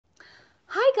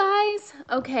Hi guys.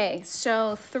 Okay,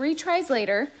 so 3 tries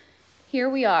later, here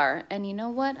we are. And you know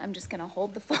what? I'm just gonna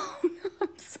hold the phone. I'm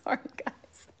sorry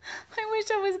guys. I wish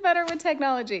I was better with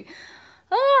technology.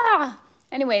 Ah!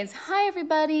 Anyways, hi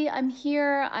everybody. I'm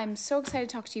here. I'm so excited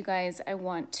to talk to you guys. I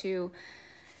want to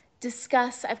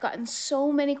discuss. I've gotten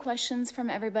so many questions from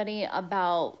everybody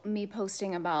about me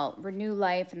posting about Renew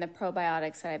Life and the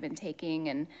probiotics that I've been taking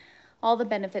and all the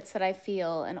benefits that I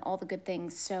feel and all the good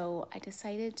things. So I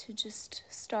decided to just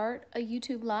start a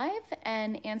YouTube live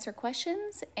and answer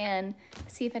questions and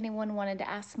see if anyone wanted to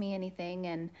ask me anything.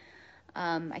 And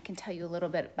I can tell you a little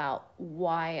bit about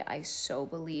why I so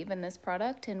believe in this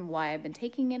product and why I've been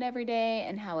taking it every day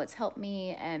and how it's helped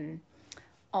me and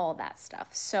all that stuff.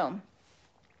 So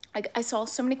I saw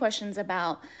so many questions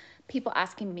about people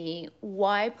asking me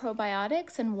why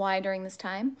probiotics and why during this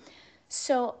time.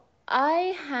 So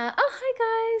I have, oh,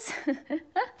 hi guys.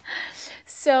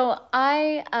 So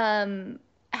I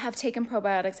have taken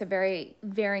probiotics at very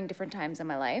varying different times in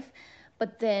my life.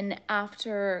 But then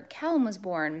after Callum was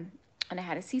born and I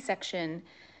had a C-section,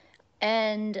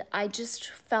 and I just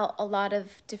felt a lot of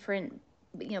different,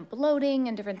 bloating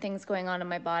and different things going on in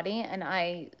my body. And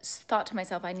I thought to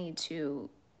myself, I need to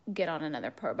get on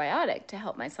another probiotic to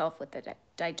help myself with the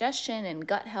digestion and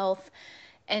gut health.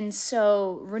 And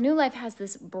so Renew Life has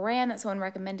this brand that someone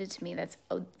recommended to me that's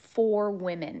for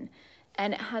women.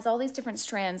 And it has all these different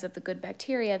strands of the good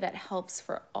bacteria that helps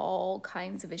for all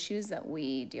kinds of issues that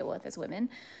we deal with as women.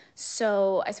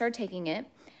 So I started taking it.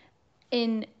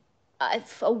 In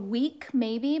a week,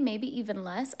 maybe even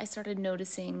less, I started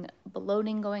noticing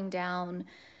bloating going down,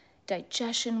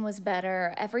 digestion was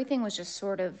better, everything was just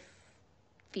sort of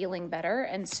feeling better.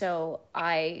 And so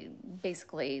I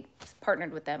basically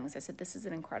partnered with them because I said, this is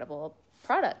an incredible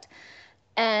product.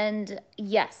 And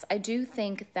yes, I do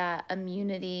think that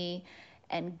immunity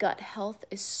and gut health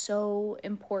is so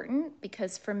important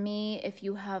because for me, if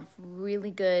you have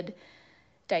really good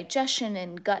digestion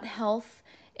and gut health,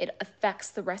 it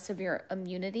affects the rest of your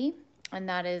immunity. And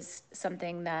that is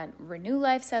something that Renew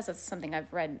Life says. That's something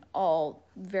I've read all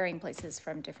varying places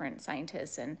from different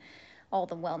scientists and all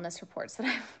the wellness reports that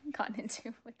I've gotten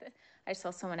into with it. I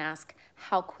saw someone ask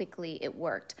how quickly it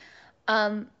worked.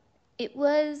 It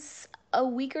was a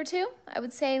week or two. I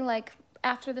would say like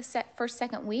after the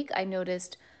second week, I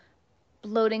noticed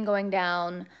bloating going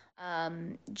down,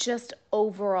 just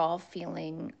overall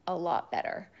feeling a lot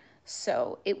better.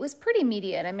 So it was pretty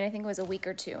immediate. I mean, I think it was a week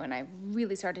or two, and I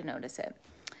really started to notice it.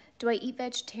 Do I eat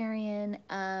vegetarian?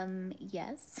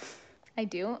 Yes, I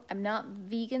do. I'm not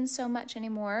vegan so much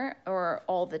anymore, or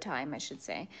all the time, I should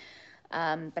say.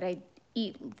 But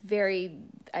eat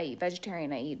I eat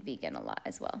vegetarian, I eat vegan a lot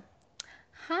as well.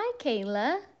 Hi,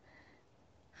 Kayla.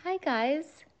 Hi, guys.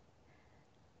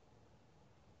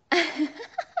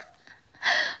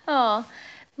 Oh,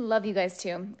 love you guys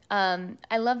too.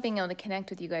 I love being able to connect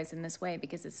with you guys in this way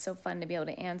because it's so fun to be able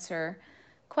to answer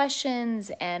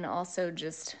questions and also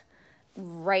just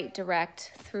write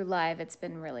direct through live. It's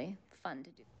been really fun to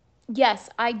do. Yes,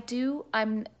 I do.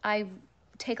 I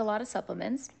take a lot of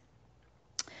supplements.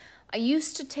 I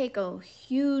used to take a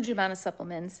huge amount of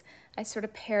supplements. I sort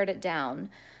of pared it down.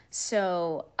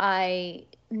 So I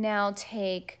now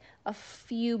take a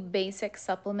few basic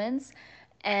supplements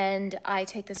and I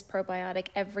take this probiotic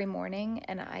every morning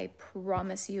and I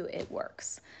promise you it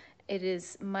works. It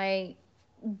is my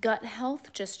gut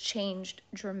health just changed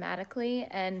dramatically,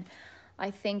 and I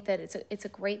think that it's a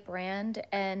great brand,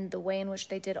 and the way in which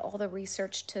they did all the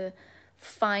research to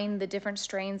find the different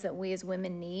strains that we as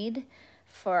women need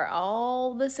for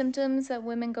all the symptoms that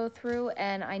women go through,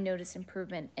 and I noticed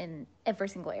improvement in every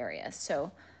single area.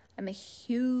 So I'm a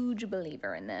huge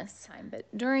believer in this time. But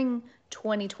during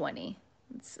 2020,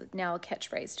 it's now a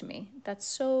catchphrase to me. That's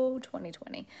so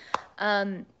 2020.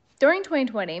 During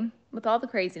 2020, with all the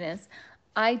craziness,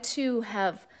 I too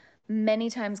have many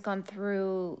times gone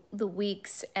through the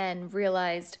weeks and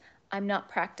realized I'm not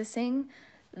practicing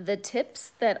the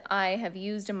tips that I have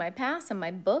used in my past in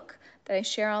my book that I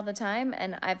share all the time.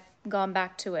 And I've gone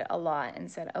back to it a lot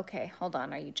and said, okay, hold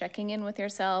on. Are you checking in with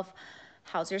yourself?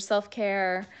 How's your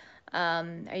self-care? Are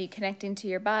you connecting to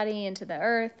your body and to the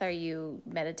earth? Are you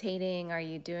meditating? Are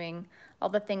you doing all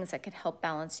the things that could help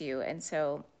balance you? And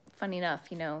so, funny enough,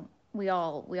 we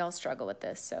all struggle with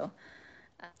this. So,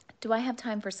 do I have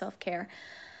time for self-care?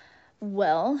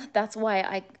 Well, that's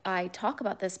why I talk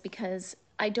about this because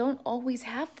I don't always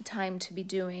have the time to be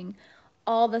doing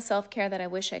all the self-care that I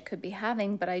wish I could be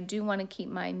having, but I do want to keep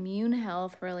my immune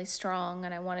health really strong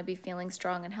and I want to be feeling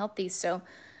strong and healthy. So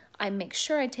I make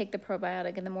sure I take the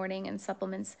probiotic in the morning and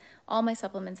supplements, all my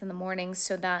supplements in the morning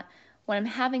so that when I'm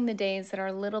having the days that are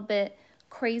a little bit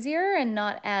crazier and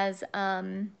not as,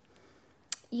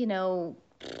 you know,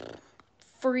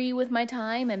 free with my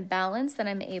time and balance, then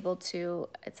I'm able to,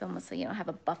 it's almost like, have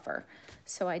a buffer.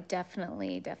 So I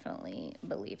definitely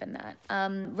believe in that.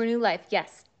 Renew Life,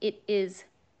 yes, it is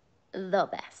the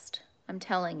best. I'm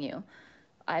telling you.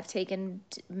 I've taken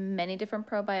many different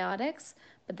probiotics,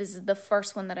 but this is the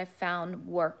first one that I found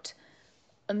worked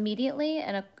immediately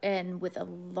and with a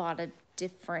lot of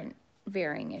different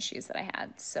varying issues that I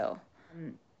had. So,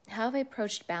 how have I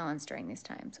approached balance during these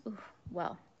times? Ooh,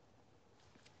 well,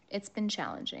 it's been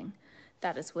challenging.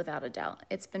 That is without a doubt.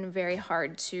 It's been very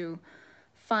hard to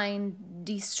find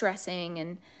de-stressing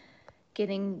and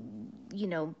getting,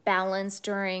 balance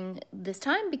during this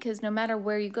time, because no matter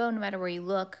where you go, no matter where you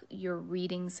look, you're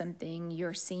reading something,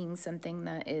 you're seeing something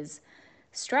that is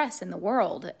stress in the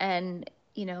world. And,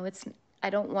 it's, I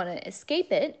don't want to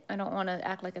escape it. I don't want to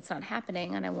act like it's not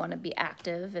happening. And I want to be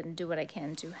active and do what I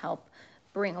can to help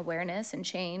bring awareness and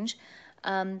change.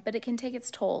 But it can take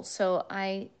its toll. So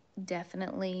I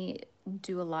definitely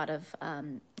do a lot of,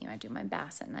 I do my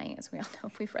baths at night, as we all know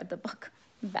if we've read the book,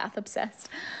 Bath Obsessed.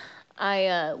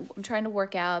 I'm trying to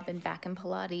work out, I've been back in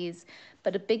Pilates,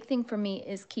 but a big thing for me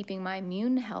is keeping my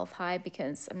immune health high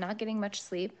because I'm not getting much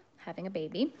sleep, having a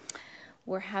baby.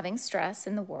 We're having stress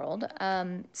in the world.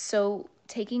 So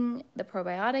taking the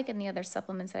probiotic and the other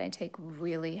supplements that I take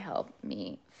really help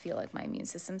me feel like my immune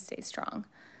system stays strong.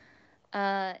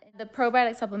 The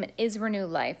probiotic supplement is Renew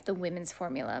Life, the women's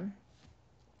formula.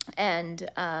 And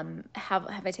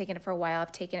have I taken it for a while?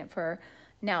 I've taken it for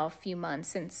now a few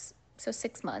months,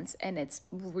 6 months, and it's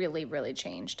really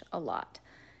changed a lot.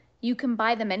 You can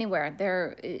buy them anywhere.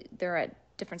 They're at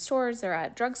different stores. They're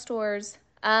at drugstores.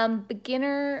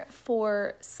 Beginner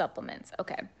for supplements.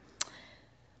 Okay.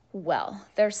 Well,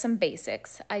 there's some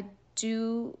basics. I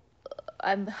know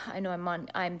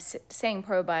I'm saying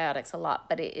probiotics a lot,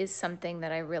 but it is something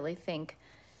that I really think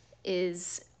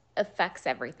affects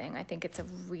everything. I think it's a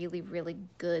really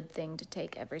good thing to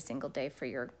take every single day for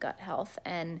your gut health.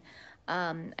 And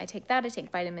I take that. I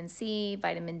take vitamin C,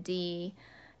 vitamin D,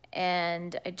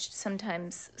 and I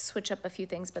sometimes switch up a few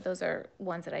things, but those are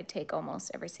ones that I take almost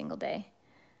every single day.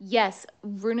 Yes,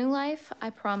 Renew Life, I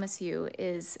promise you,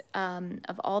 is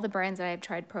of all the brands that I've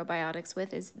tried probiotics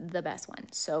with, is the best one.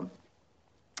 So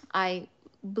I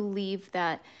believe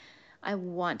that I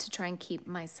want to try and keep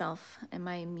myself and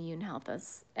my immune health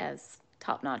as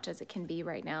top notch as it can be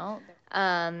right now.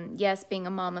 Yes, being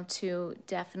a mom of two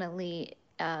definitely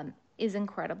is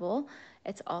incredible.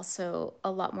 It's also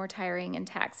a lot more tiring and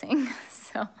taxing.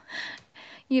 So,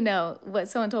 what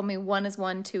someone told me, 1 is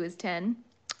 1, 2 is 10.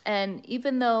 And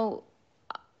even though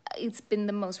it's been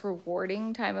the most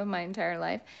rewarding time of my entire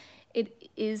life, it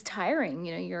is tiring.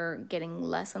 You're getting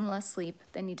less and less sleep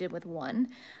than you did with one.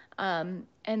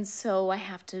 And so I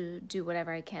have to do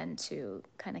whatever I can to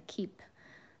kind of keep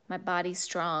my body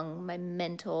strong, my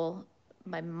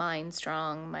mind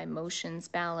strong, my emotions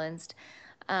balanced,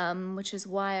 which is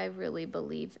why I really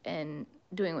believe in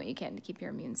doing what you can to keep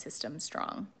your immune system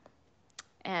strong.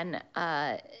 And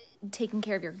taking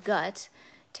care of your gut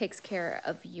takes care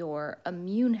of your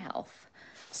immune health.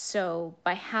 So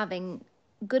by having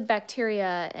good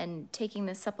bacteria and taking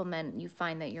this supplement, you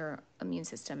find that your immune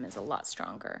system is a lot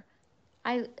stronger.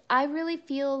 I really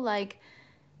feel like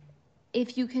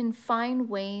if you can find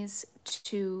ways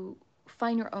to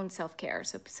find your own self-care.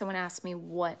 So if someone asked me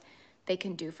what they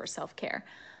can do for self-care.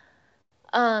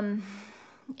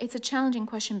 It's a challenging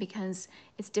question because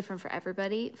it's different for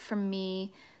everybody. For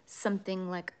me, something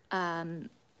like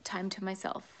time to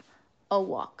myself, a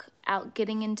walk, out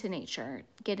getting into nature,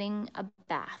 getting a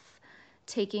bath,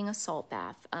 taking a salt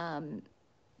bath,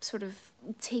 sort of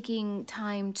taking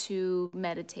time to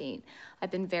meditate. I've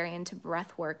been very into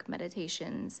breath work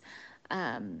meditations,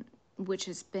 which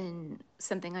has been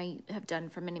something I have done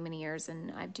for many years,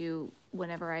 and I do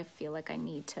whenever I feel like I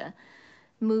need to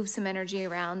move some energy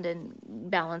around and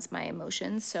balance my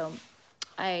emotions. So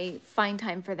I find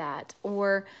time for that,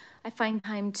 or I find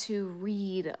time to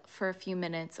read for a few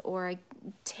minutes, or I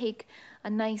take a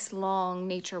nice long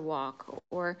nature walk,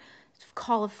 or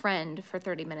call a friend for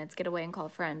 30 minutes, get away and call a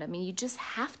friend. I mean, you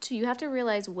have to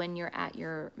realize when you're at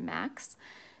your max,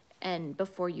 and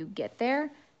before you get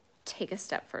there, take a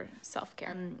step for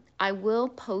self-care. I will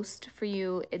post for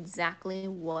you exactly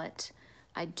what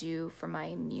I do for my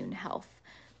immune health.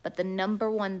 But the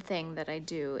number one thing that I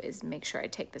do is make sure I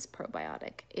take this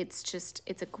probiotic.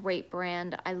 It's a great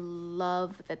brand. I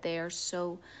love that they are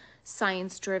so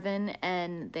science driven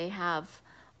and they have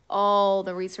all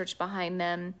the research behind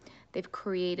them. They've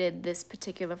created this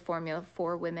particular formula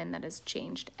for women that has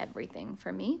changed everything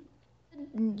for me.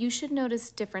 should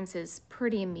notice differences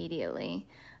pretty immediately.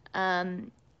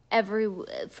 From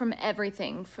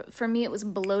everything. For me, it was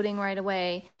bloating right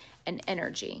away and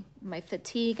energy. My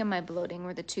fatigue and my bloating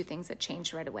were the two things that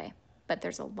changed right away. But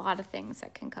there's a lot of things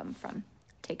that can come from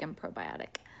taking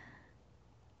probiotic.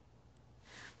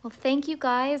 Well, thank you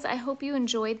guys. I hope you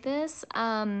enjoyed this.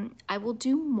 I will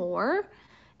do more.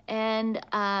 And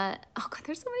oh God,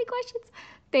 there's so many questions.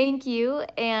 Thank you.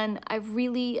 And I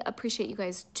really appreciate you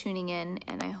guys tuning in.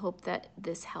 And I hope that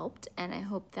this helped. And I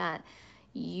hope that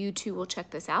you too will check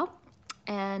this out.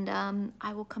 And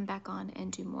I will come back on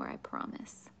and do more, I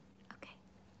promise. Okay.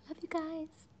 Love you guys.